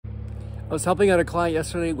I was helping out a client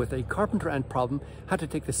yesterday with a carpenter ant problem, had to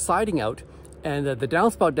take the siding out and the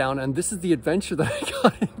downspout down, and this is the adventure that I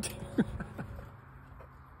got into.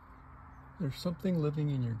 There's something living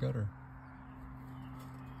in your gutter.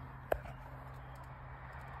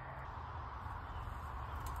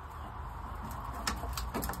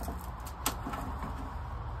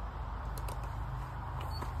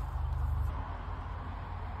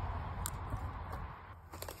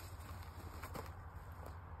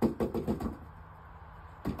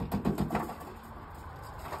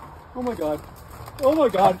 Oh my God. Oh my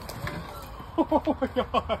God. Oh my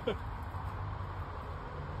God.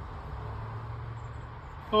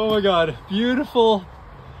 Oh my God. Beautiful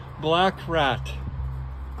black rat.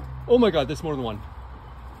 Oh my God, there's more than one.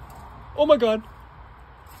 Oh my God.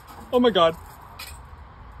 Oh my God.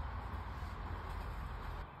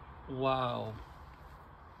 Wow.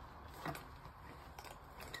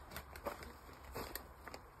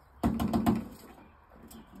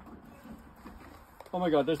 Oh my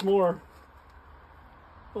God, there's more.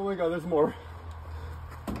 Oh my God, there's more.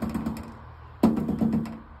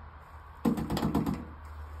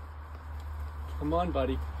 Come on,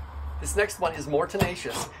 buddy. This next one is more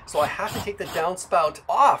tenacious, so I have to take the downspout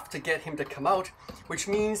off to get him to come out, which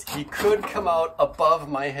means he could come out above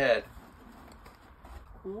my head.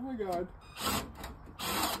 Oh my God.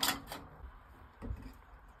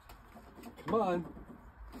 Come on.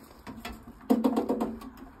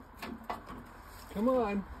 Come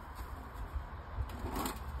on.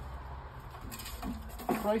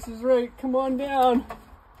 The price is right. Come on down.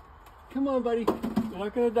 Come on, buddy. You're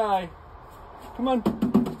not gonna die. Come on.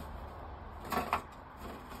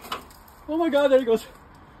 Oh my God, there he goes.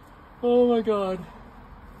 Oh my God.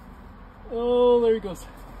 Oh, there he goes.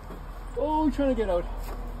 Oh, trying to get out.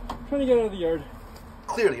 Trying to get out of the yard.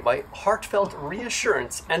 Clearly, my heartfelt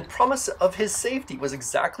reassurance and promise of his safety was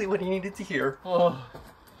exactly what he needed to hear. Oh.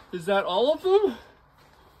 Is that all of them?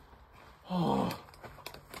 Oh.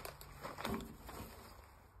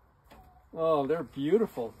 Oh, they're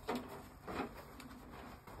beautiful.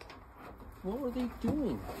 What were they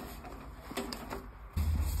doing?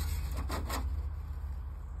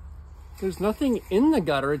 There's nothing in the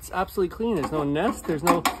gutter. It's absolutely clean. There's no nest. There's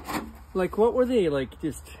no, like, what were they, like,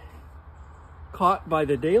 just caught by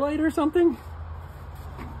the daylight or something?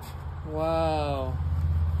 Wow.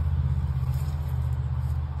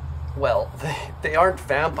 Well, they aren't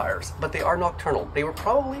vampires, but they are nocturnal. They were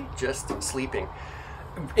probably just sleeping.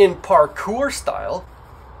 In parkour style,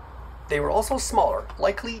 they were also smaller,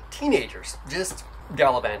 likely teenagers, just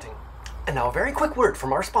gallivanting. And now a very quick word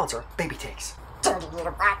from our sponsor, Baby Takes. Dirty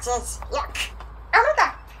little boxes. Yuck. Oh my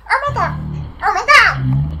God. Oh my God. Oh my God.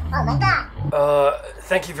 Oh my God.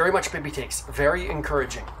 Thank you very much, Baby Takes. Very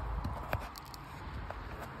encouraging.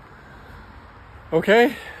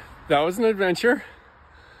 Okay, that was an adventure.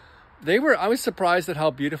 I was surprised at how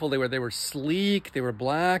beautiful they were. They were sleek, they were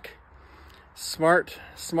black, smart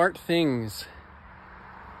things.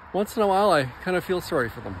 Once in a while, I kind of feel sorry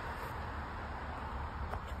for them.